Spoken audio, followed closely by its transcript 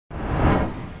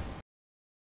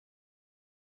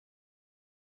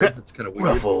That's kind of weird.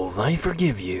 Ruffles, I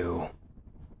forgive you.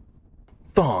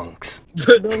 Thonks.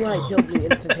 Bill Nye killed me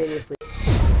instantaneously.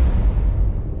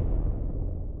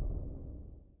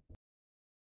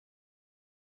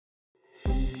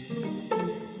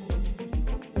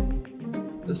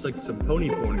 There's like some pony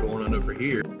porn going on over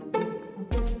here.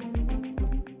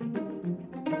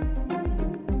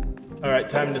 Alright,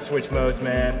 time to switch modes,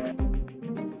 man.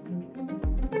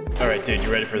 Alright, dude,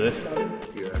 you ready for this?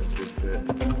 Yeah, just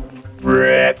good.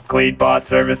 RIP, Cled-Bot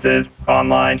services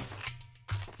online.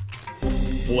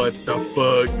 What the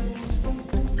fuck?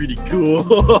 It's pretty cool.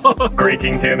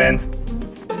 Greetings, humans.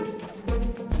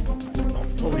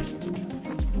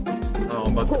 Oh,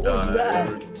 I'm about to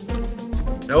die.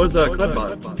 That was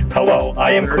Cled-Bot. Hello,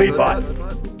 I am Cled-Bot.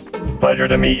 Pleasure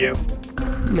to meet you.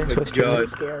 Oh my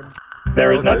god.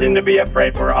 There is nothing to be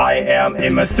afraid for. I am a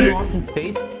masseuse.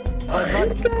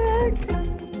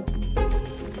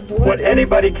 Would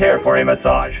anybody care for a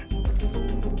massage?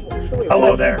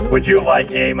 Hello there. Would you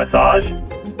like a massage?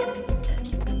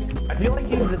 I feel like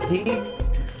he's the T.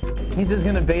 He's just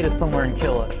gonna bait us somewhere and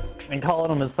kill us and call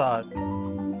it a massage.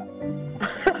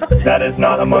 That is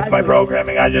not amongst my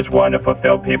programming. I just want to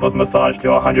fulfill people's massage to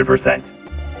 100%.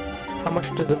 How much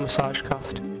does a massage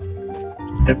cost?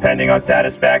 Depending on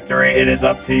satisfactory, it is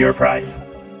up to your price.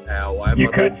 Ow, You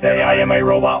could say I am a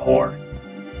robot whore.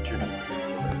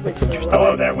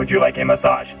 Hello there, would you like a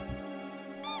massage?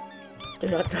 Do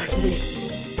not talk to me.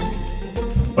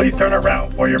 Please turn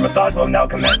around, or your massage will now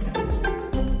commence.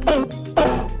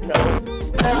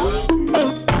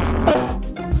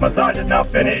 Massage is now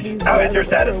finished. How is your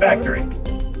satisfactory?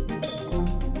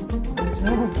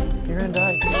 No, you're gonna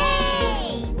die.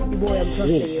 Boy, I'm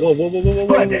trusting you. Whoa.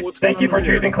 Splendid. Thank you for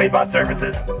choosing Cled-Bot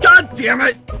services. God damn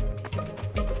it!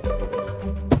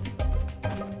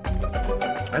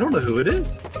 I don't know who it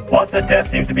is. Lots of death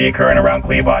seems to be occurring around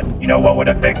Cled-Bot. You know what would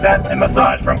have fixed that? A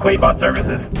massage from Cled-Bot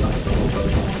services.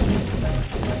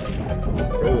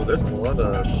 Bro, there's a lot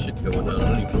of shit going on.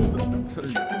 I don't even know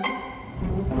what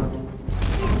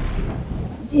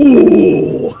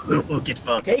Ooh! We'll get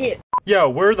fucked. Dang it! Yo,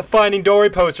 where are the Finding Dory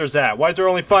posters at? Why is there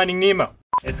only Finding Nemo?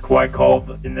 It's quite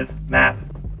cold in this map.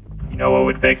 You know what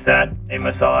would fix that? A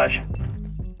massage.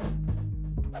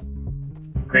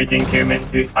 Greetings, human.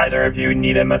 Do either of you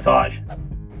need a massage?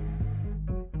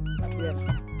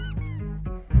 Yes.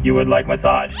 You would like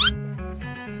massage.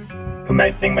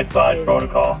 Commencing massage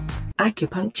protocol.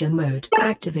 Acupuncture mode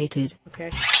activated. Okay.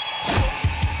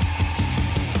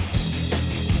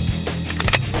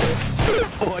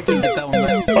 Oh, I can get that one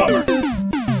back. Bummer.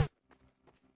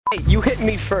 Hey, you hit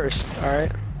me first,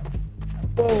 alright?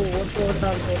 Whoa, what's going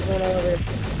on? What's going on over there?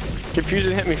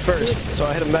 Confusion hit me first, so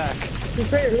I hit him back. Who's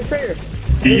fair? Who's fair?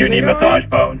 Do you need massage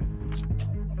bone?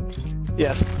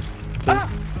 Yes.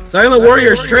 Silent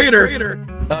Warrior's traitor!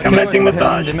 Commencing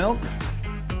massage. The milk?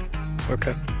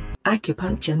 Okay.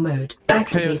 Acupuncture mode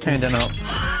Potatoes activated. panda milk.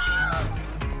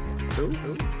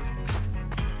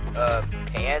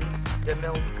 Pan the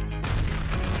milk?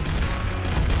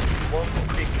 Wolf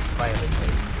Creek is my other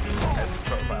place.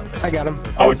 I got him.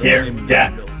 Oh dear,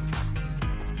 death.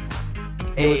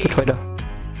 Hey. Twitter.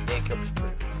 Jacob's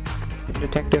Fruit.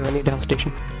 Detective, I need down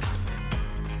station.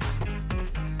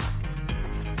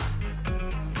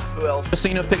 Who else? Just so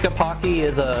you know, pickup hockey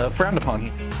is frowned upon.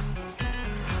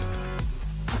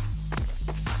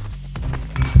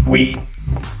 We.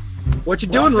 What you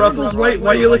doing, Ruffles? Why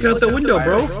are you looking out the window,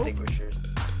 bro?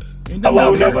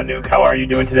 Hello, Nova Nuke. How are you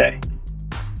doing today?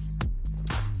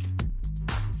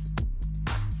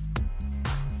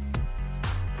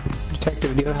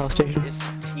 Detective, do you have a house station?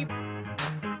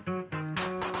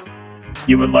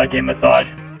 You would like a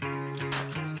massage?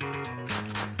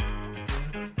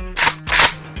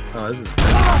 Oh, this is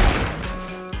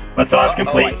Massage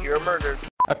complete. You're murdered.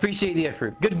 Appreciate the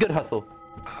effort. Good hustle.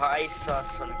 I saw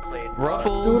some Cled-Bot.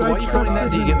 Ruffles, Dude, why I are you pointing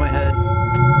that? trusted Do you you. get my head?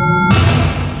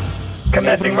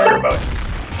 Commencing murder mode.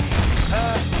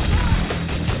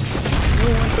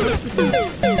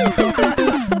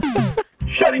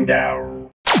 Shutting down.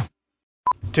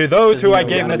 To those who I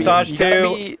gave massage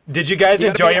to, did you guys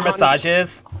enjoy your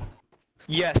massages?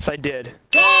 Yes, I did.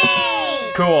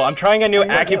 Cool, I'm trying a new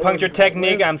acupuncture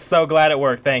technique. I'm so glad it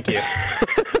worked. Thank you.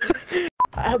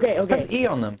 Okay. Press E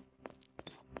on them.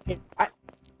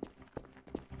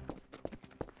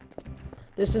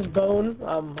 This is Bone.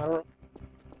 I don't.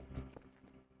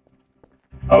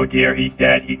 Oh dear, he's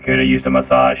dead. He could have used a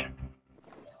massage.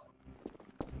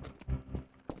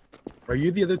 Are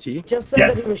you the other T? Just said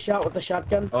Yes. that he was shot with a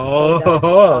shotgun.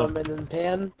 Oh. And then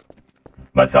Pan.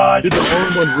 Massage. Dude, they're all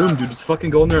in one room, dude. Just fucking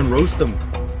go in there and roast them.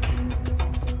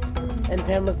 and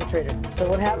Pam was the traitor. So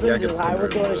what happened Yeah, is I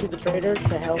was going to shoot the traitor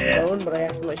to help Bone, but I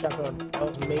accidentally shot Bone. That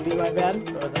was maybe my bad,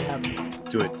 or that happened.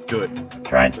 Do it. Do it.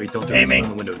 Trying. Wait, don't do Aiming.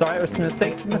 this on the windows. Sorry, it was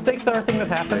mistakes are a thing that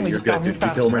happen. Yeah, We you're just saw good. him Dude, if you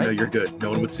fast, kill him right right? now, you're good. No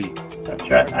one would see. I'm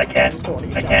trying. I can't.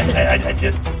 I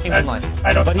just. Keep in line.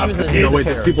 I don't. But he I'm was a- confused. No, wait,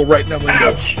 there's people right in that window.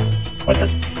 Ouch! What the?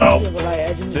 Yeah, Oh. but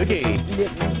I didn't.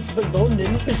 Boogie. But Bone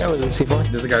didn't. That was a C-boy.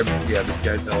 There's a guy, yeah, this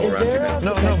guy's all Is around you there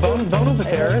now. No, Bone was a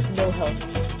I have terrorist. no help.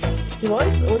 He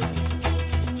was? Well,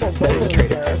 Bone was a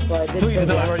terrorist, but I did Please, kill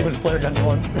no, the I've already been actor. flare gunned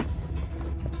once.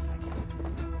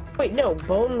 Wait, no,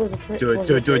 Bone was a traitor. Do it,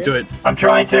 do it, do it, do it. I'm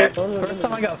trying to. First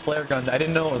time I got flare gunned, I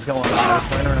didn't know what was going on. I was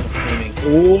playing around screaming.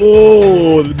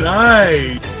 Oh,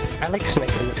 nice! I like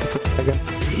smacking with the gun.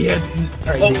 Yeah.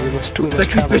 Alright, Oh, we must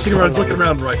sexy travel fishing so rods long looking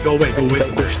around, right? Go away, go and away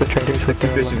from push there. the traitors with Sexy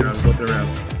their fishing weapons. rods looking around.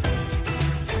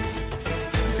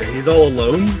 Okay, he's all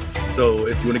alone, so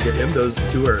if you want to get him, those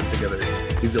two are together.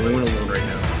 He's the only one alone right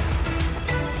now.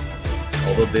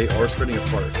 Although they are spreading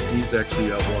apart. He's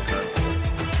actually walking around.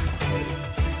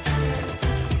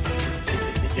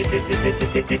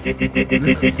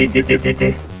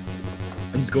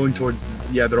 He's going towards,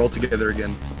 yeah, they're all together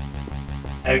again.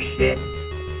 Oh shit.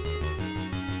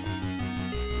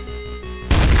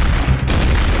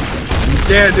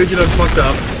 Yeah, dude, you done fucked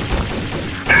up.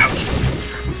 Ouch!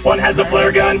 One has a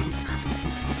flare gun.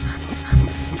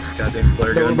 Goddamn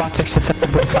flare The gun. robots are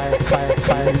susceptible. Fire, fire,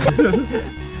 fire.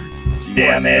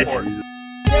 Damn it.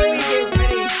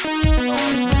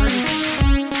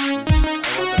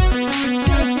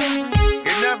 You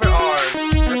never are.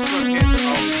 That's what kids are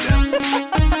always them.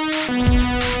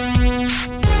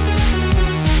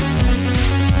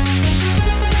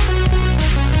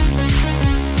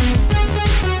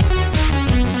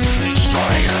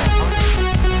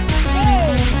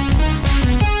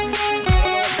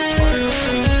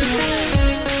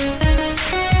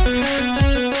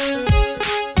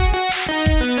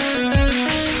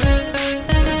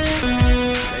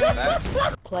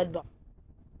 Cled-Bot.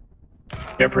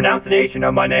 Your pronunciation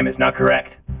of my name is not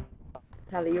correct.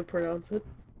 How do you pronounce it?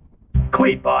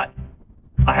 Cled-Bot.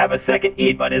 I have a second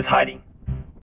E, but is hiding.